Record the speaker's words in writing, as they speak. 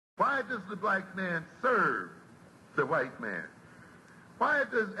Why does the black man serve the white man? Why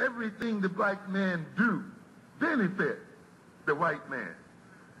does everything the black man do benefit the white man?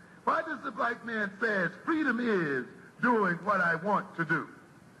 Why does the black man say freedom is doing what I want to do?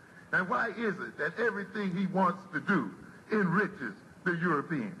 And why is it that everything he wants to do enriches the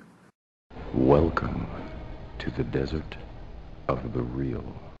European? Welcome to the desert of the real.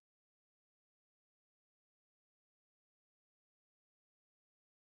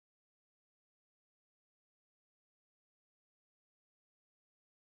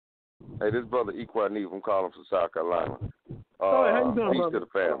 Hey, this brother Equaneve from calling from South Carolina. How you doing, peace brother? to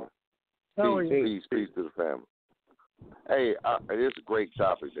the family. Peace to the family. Hey, it's a great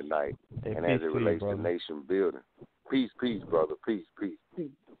topic tonight, hey, and as it relates to nation building. Peace, brother. Peace.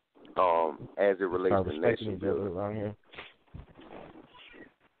 As it relates to nation building. Around here.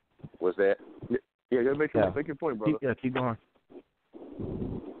 What's that? Yeah, make your point, brother. Keep going.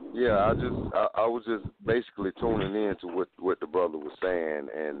 Yeah, I was just basically tuning in to what the brother was saying,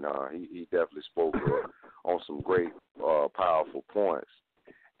 and he definitely spoke on some great, powerful points.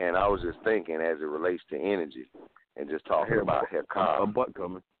 And I was just thinking, as it relates to energy, and just talking about Hakan. A butt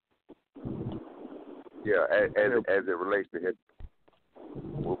coming. Yeah, as it relates to him.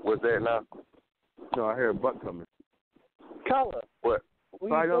 What's that now? No, I hear a butt coming. Color. What?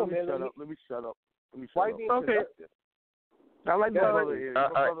 Let me shut up. Okay. I like that brother here.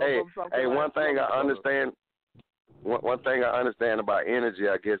 Hey, one thing I understand. One thing I understand about energy,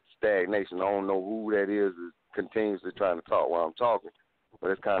 I guess, stagnation. I don't know who that is continuously trying to talk while I'm talking,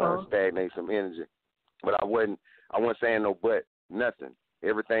 but it's kind of stagnating some energy. But I wasn't saying no but, nothing.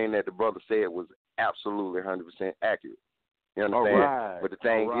 Everything that the brother said was absolutely 100% accurate. You understand? All right. But the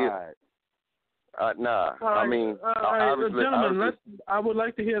thing is, nah. All right. I mean, gentlemen, I would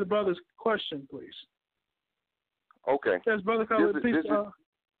like to hear the brother's question, please. Okay. Yes, brother, please.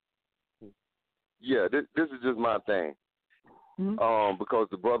 This is just my thing. Mm-hmm. Because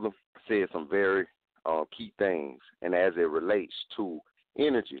the brother said some very key things, and as it relates to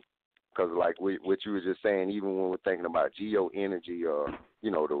energy, because like what you were just saying, even when we're thinking about geo-energy,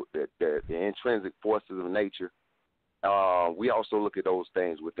 the intrinsic forces of nature, we also look at those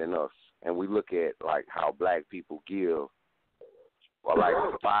things within us, and we look at like how black people give. Well, like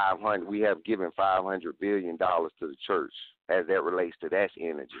 500, we have given $500 billion to the church as that relates to that's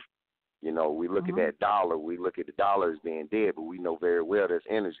energy. You know, we look at that dollar, we look at the dollar as being dead, but we know very well that's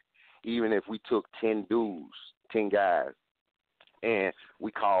energy. Even if we took 10 dudes, 10 guys, and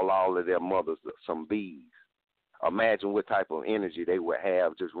we call all of their mothers some bees, imagine what type of energy they would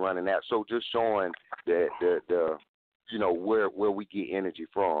have just running out. So just showing the where we get energy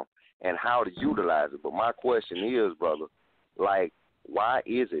from and how to utilize it. But my question is, brother, like, why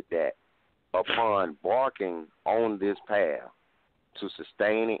is it that upon barking on this path to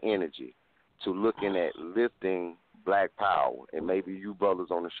sustaining energy, to looking at lifting black power, and maybe you brothers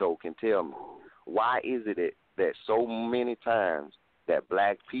on the show can tell me, why is it that so many times that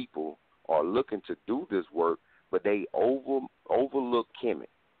black people are looking to do this work, but they overlook Kemet,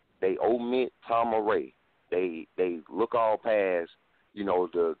 they omit Tama Ray, they look all past,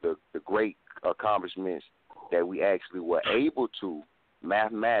 the great accomplishments that we actually were able to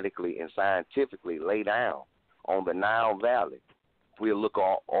mathematically and scientifically lay down on the Nile Valley. We'll look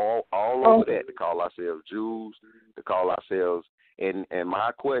all over that to call ourselves Jews, to call ourselves, and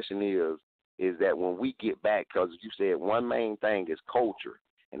my question is that when we get back, because you said one main thing is culture,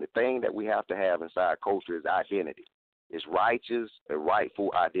 and the thing that we have to have inside culture is identity. It's righteous and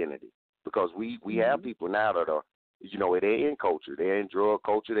rightful identity, because we have people now that are, they're in culture, they're in drug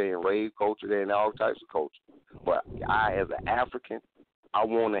culture, they're in rave culture, they're in all types of culture. But I, as an African, I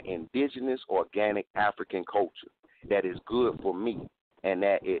want an indigenous, organic African culture that is good for me, and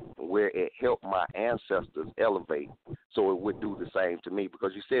that where it helped my ancestors elevate, so it would do the same to me.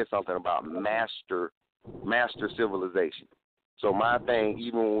 Because you said something about master civilization. So my thing,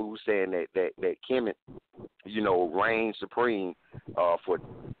 even when we were saying that Kemet, reigned supreme for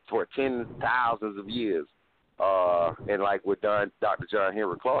 10,000s of years, and like what Dr. John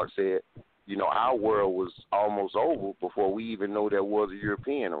Henry Clark said, our world was almost over before we even know there was a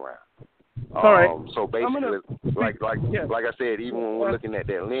European around. All right. So basically, like I said, even when we're looking at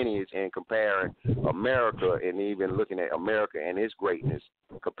that lineage and comparing America, and even looking at America and its greatness,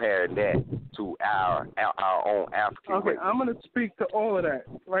 comparing that to our own African greatness. I'm going to speak to all of that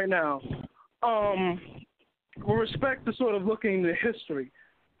right now. With respect to sort of looking at history,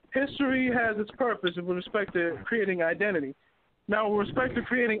 history has its purpose with respect to creating identity. Now, with respect to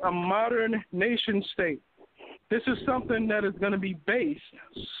creating a modern nation state, this is something that is going to be based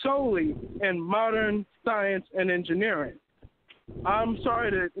solely in modern science and engineering. I'm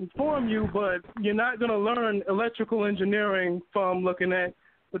sorry to inform you, but you're not going to learn electrical engineering from looking at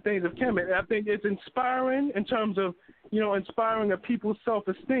the things of Kemet. I think it's inspiring in terms of, inspiring a people's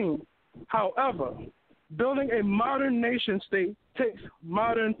self-esteem. However, building a modern nation state takes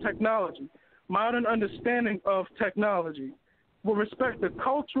modern technology, modern understanding of technology. With respect to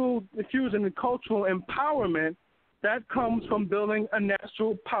cultural diffusion and cultural empowerment, that comes from building a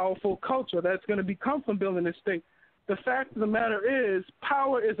natural, powerful culture. That's going to come from building a state. The fact of the matter is,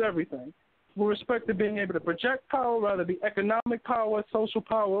 power is everything. With respect to being able to project power, whether it be economic power, social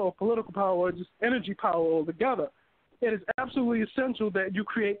power, or political power, or just energy power altogether, it is absolutely essential that you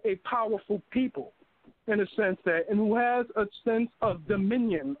create a powerful people, in a sense that, and who has a sense of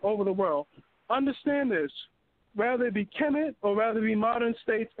dominion over the world. Understand this, whether it be Kemet or whether it be modern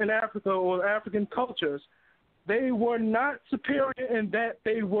states in Africa or African cultures, they were not superior in that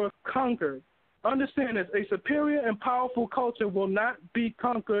they were conquered. Understand this, a superior and powerful culture will not be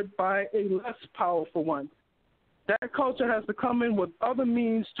conquered by a less powerful one. That culture has to come in with other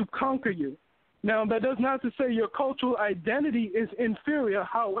means to conquer you. Now, that does not to say your cultural identity is inferior.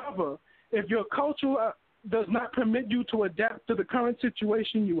 However, if your culture does not permit you to adapt to the current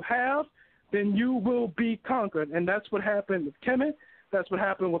situation you have, then you will be conquered. And that's what happened with Kemet. That's what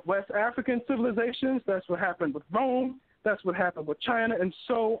happened with West African civilizations. That's what happened with Rome. That's what happened with China, and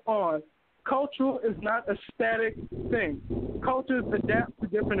so on. Culture is not a static thing. Cultures adapt to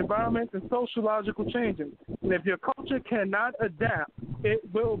different environments and sociological changes. And if your culture cannot adapt, it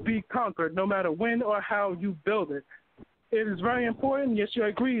will be conquered, no matter when or how you build it. It is very important, yes, you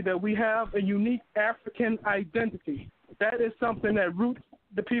agree, that we have a unique African identity. That is something that roots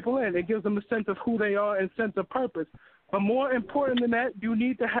the people in. It gives them a sense of who they are and sense of purpose. But more important than that, you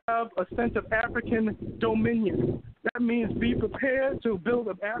need to have a sense of African dominion. That means be prepared to build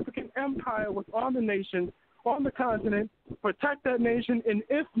an African empire with all the nations on the continent, protect that nation, and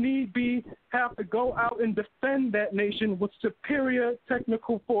if need be, have to go out and defend that nation with superior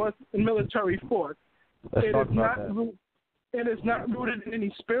technical force and military force. It is not rooted in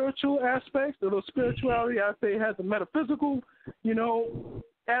any spiritual aspects, although spirituality, I say, has a metaphysical,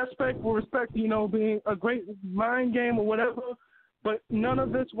 aspect with respect to, being a great mind game or whatever. But none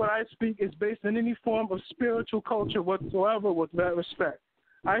of this, what I speak, is based on any form of spiritual culture whatsoever with that respect.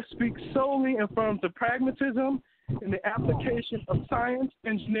 I speak solely in terms of pragmatism and the application of science,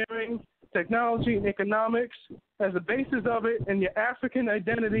 engineering, technology, and economics as the basis of it, and your African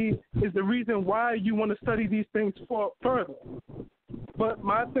identity is the reason why you want to study these things further. But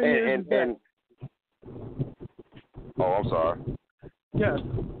my thing is Oh, I'm sorry. Yes.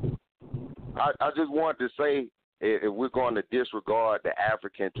 I just wanted to say, if we're going to disregard the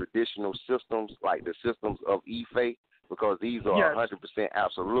African traditional systems, like the systems of Ife, because these are 100%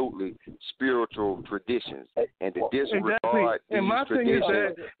 absolutely spiritual traditions, and to disregard these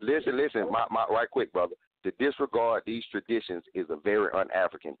traditions, listen, my right quick, brother, to disregard these traditions is a very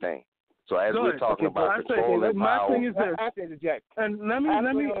un-African thing. So as we're talking about controlling power, my thing is this, and let me, let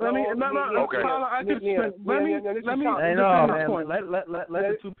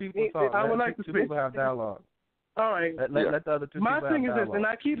the two people talk. I would like to speak. People have dialogue. All right. Let the other two people have dialogue. My thing is this, and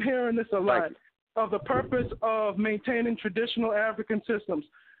I keep hearing this a lot, of the purpose of maintaining traditional African systems.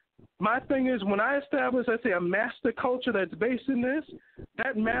 My thing is, when I establish, let's say, a master culture that's based in this,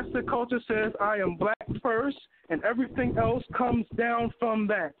 that master culture says I am black first, and everything else comes down from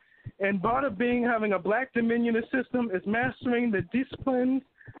that. And part of having a black dominionist system is mastering the disciplines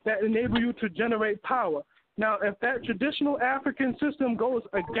that enable you to generate power. Now, if that traditional African system goes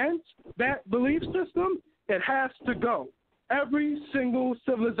against that belief system, it has to go. Every single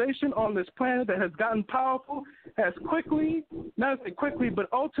civilization on this planet that has gotten powerful has but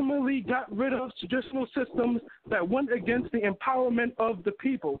ultimately got rid of traditional systems that went against the empowerment of the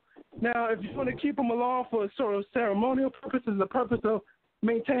people. Now, if you want to keep them along for sort of ceremonial purposes, the purpose of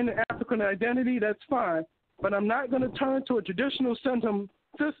maintaining African identity, that's fine. But I'm not going to turn to a traditional system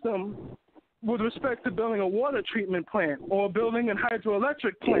with respect to building a water treatment plant or building a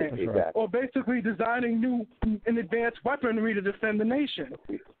hydroelectric plant or basically designing new and advanced weaponry to defend the nation.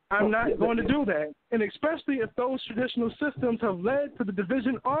 I'm not going to do that. And especially if those traditional systems have led to the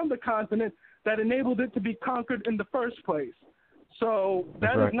division on the continent that enabled it to be conquered in the first place. So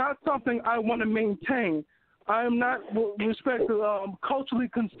that is not something I want to maintain. I am not, with respect to culturally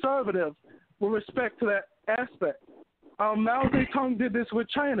conservative, with respect to that aspect. Mao Zedong did this with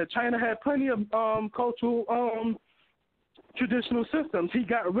China. China had plenty of cultural traditional systems. He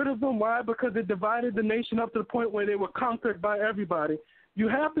got rid of them. Why? Because it divided the nation up to the point where they were conquered by everybody. You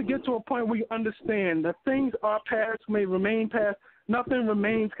have to get to a point where you understand that things are past, may remain past. Nothing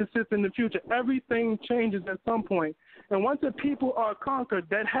remains consistent in the future. Everything changes at some point. And once the people are conquered,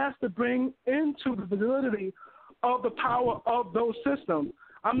 that has to bring into the validity of the power of those systems.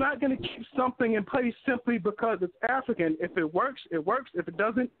 I'm not going to keep something in place simply because it's African. If it works, it works. If it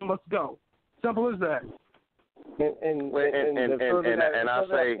doesn't, it must go. Simple as that.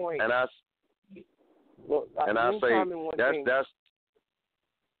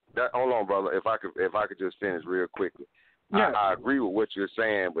 Hold on, brother. If I could just finish real quickly. Yeah. I agree with what you're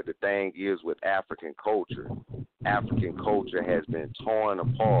saying, but the thing is with African culture has been torn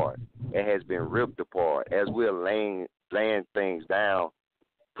apart. It has been ripped apart. As we're laying things down,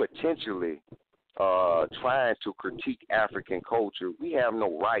 potentially trying to critique African culture, we have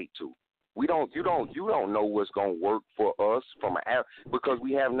no right to. You don't know what's gonna work for us because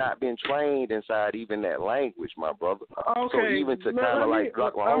we have not been trained inside even that language, my brother. Okay. So even to kind of like,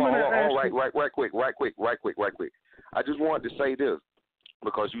 hold on, right quick. I just wanted to say this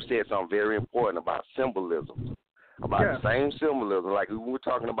because you said something very important about symbolism. The same symbolism, like we were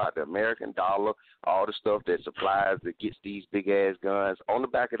talking about the American dollar, all the stuff that supplies, that gets these big-ass guns. On the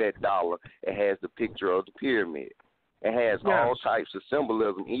back of that dollar, it has the picture of the pyramid. It has all types of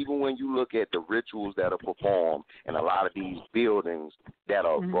symbolism, even when you look at the rituals that are performed in a lot of these buildings that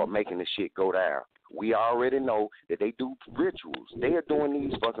are making the shit go down. We already know that they do rituals. They are doing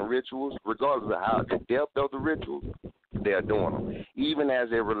these fucking rituals, regardless of how the depth of the rituals, they are doing them. Even as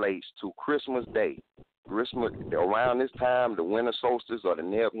it relates to Christmas Day. Christmas, around this time, the winter solstice or the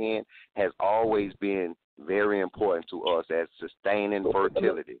Neb Hen has always been very important to us as sustaining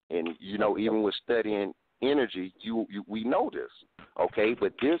fertility. And, you know, even with studying energy, we know this, okay?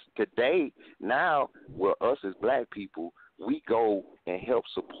 But this today, now, well, us as black people, we go and help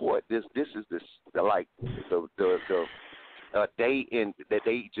support this. This is the day that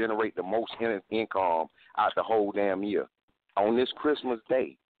they generate the most income out the whole damn year on this Christmas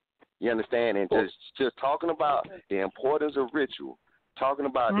Day. You understand? And just talking about the importance of ritual, talking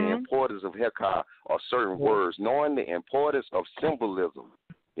about the importance of hekah or certain words, knowing the importance of symbolism.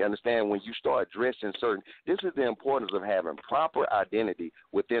 You understand? When you start dressing certain, this is the importance of having proper identity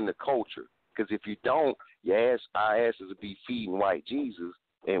within the culture. Because if you don't, our asses will be feeding white Jesus,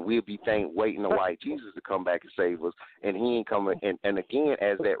 and we'll be waiting on white Jesus to come back and save us, and he ain't coming. And again,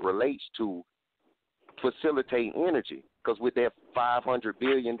 as that relates to facilitating energy, because with that $500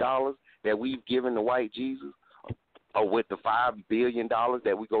 billion that we've given to white Jesus, or with the $5 billion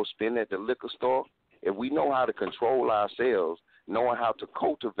that we go spend at the liquor store, if we know how to control ourselves, knowing how to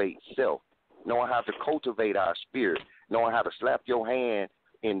cultivate self, knowing how to cultivate our spirit, knowing how to slap your hand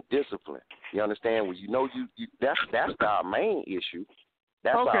in discipline. You understand? When you know that's our main issue.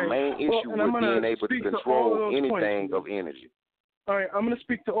 That's our main issue with being able to control anything of energy. All right, I'm going to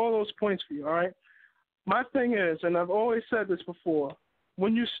speak to all those points for you, all right? My thing is, and I've always said this before,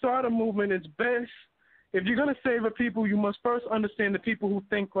 when you start a movement, it's best, if you're going to save a people, you must first understand the people who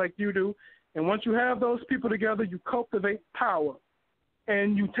think like you do. And once you have those people together, you cultivate power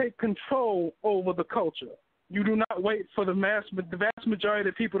and you take control over the culture. You do not wait for the vast majority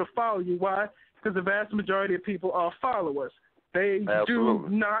of people to follow you. Why? Because the vast majority of people are followers. They do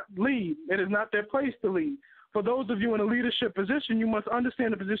not lead. It is not their place to lead. For those of you in a leadership position, you must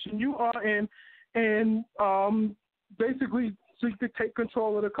understand the position you are in and basically seek to take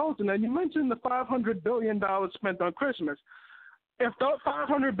control of the culture. Now, you mentioned the $500 billion spent on Christmas. If that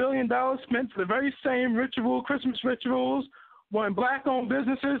 $500 billion spent for the very same Christmas rituals, were in black-owned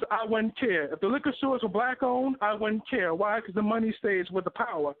businesses, I wouldn't care. If the liquor stores were black-owned, I wouldn't care. Why? Because the money stays with the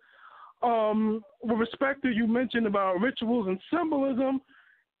power. With respect to you mentioned about rituals and symbolism,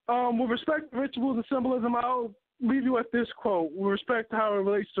 with respect to rituals and symbolism, I'll leave you at this quote with respect to how it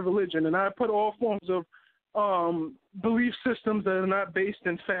relates to religion. And I put all forms of belief systems that are not based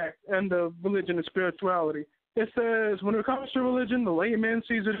in fact and of religion and spirituality. It says, when it comes to religion, the layman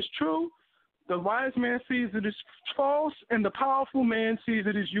sees it as true, the wise man sees it as false, and the powerful man sees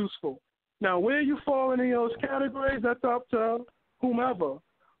it as useful. Now, where you fall in any of those categories, that's up to whomever.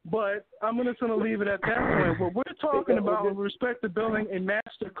 But I'm just going to leave it at that point. What we're talking about with respect to building a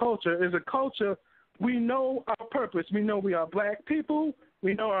master culture is a culture, we know our purpose. We know we are black people.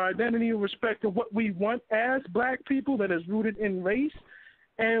 We know our identity with respect to what we want as black people that is rooted in race,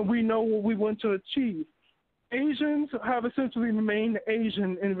 and we know what we want to achieve. Asians have essentially remained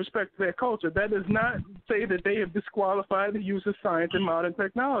Asian in respect to their culture. That does not say that they have disqualified the use of science and modern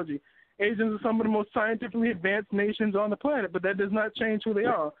technology. Asians are some of the most scientifically advanced nations on the planet, but that does not change who they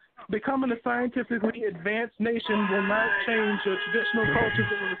are. Becoming a scientifically advanced nation will not change your traditional cultures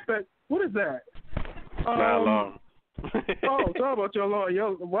in respect. What is that? Alarm. Sorry about your alarm.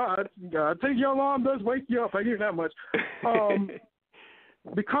 I think your alarm does wake you up. I give you that much.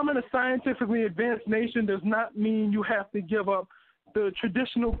 becoming a scientifically advanced nation does not mean you have to give up the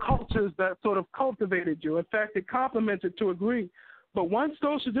traditional cultures that sort of cultivated you. In fact, it complements it to a degree. But once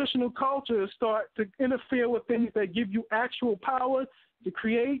those traditional cultures start to interfere with things that give you actual power to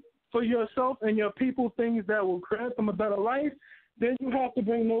create for yourself and your people things that will grant them a better life, then you have to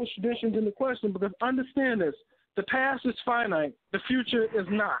bring those traditions into question, because understand this, the past is finite, the future is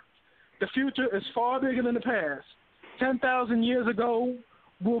not. The future is far bigger than the past. 10,000 years ago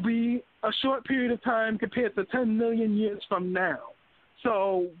will be a short period of time compared to 10 million years from now.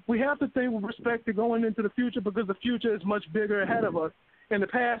 So we have to think with respect to going into the future, because the future is much bigger ahead of us, and the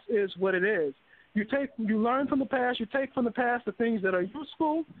past is what it is. You learn from the past, you take from the past the things that are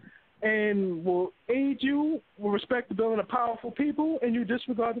useful and will aid you with respect to building a powerful people, and you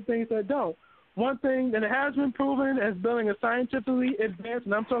disregard the things that don't. One thing that has been proven as building a scientifically advanced,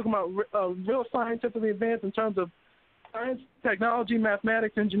 and I'm talking about real scientifically advanced in terms of science, technology,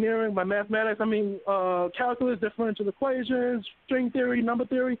 mathematics, engineering. By mathematics, I mean calculus, differential equations, string theory, number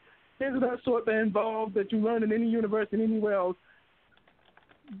theory, things of that sort that involve that you learn in any university and anywhere else.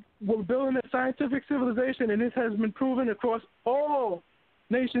 We're building a scientific civilization, and this has been proven across all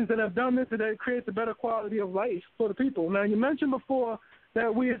nations that have done this, and that it creates a better quality of life for the people. Now, you mentioned before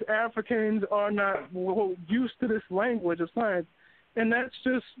that we as Africans are not used to this language of science, and that's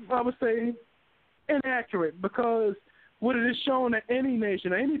just, I would say, inaccurate, because what it is shown that any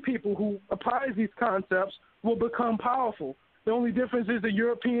nation, any people who applies these concepts will become powerful. The only difference is the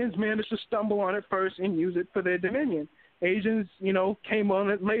Europeans managed to stumble on it first and use it for their dominion. Asians, came on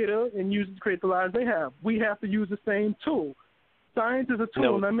it later and used it to create the lives they have. We have to use the same tool. Science is a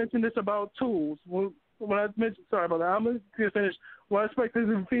tool, and I mentioned this about tools. When I mentioned, sorry about that, I'm going to finish. What I expect is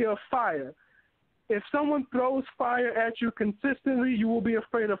via fire. If someone throws fire at you consistently, you will be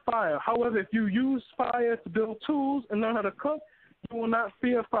afraid of fire. However, if you use fire to build tools and learn how to cook, you will not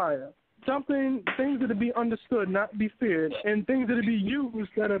fear fire. Things that are to be understood, not be feared, and things that are to be used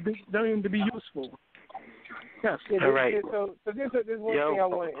that are deemed to be useful. Yes. Yeah, all right. So there's one thing I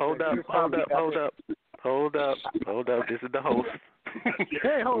want to... Hold up. This is the host.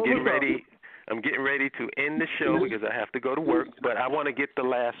 Hey, I'm getting ready to end the show because I have to go to work, but I want to get the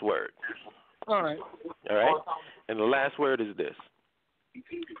last word. All right. And the last word is this.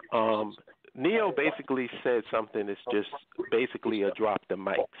 Neo basically said something that's just basically a drop the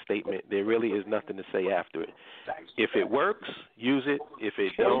mic statement. There really is nothing to say after it. If it works, use it. If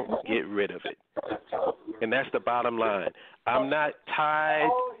it don't, get rid of it. And that's the bottom line. I'm not tied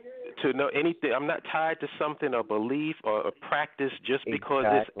to know anything. I'm not tied to something, a belief or a practice just because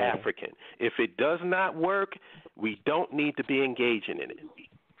it's African. If it does not work, we don't need to be engaging in it.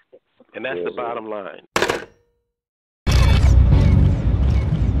 And that's the bottom line.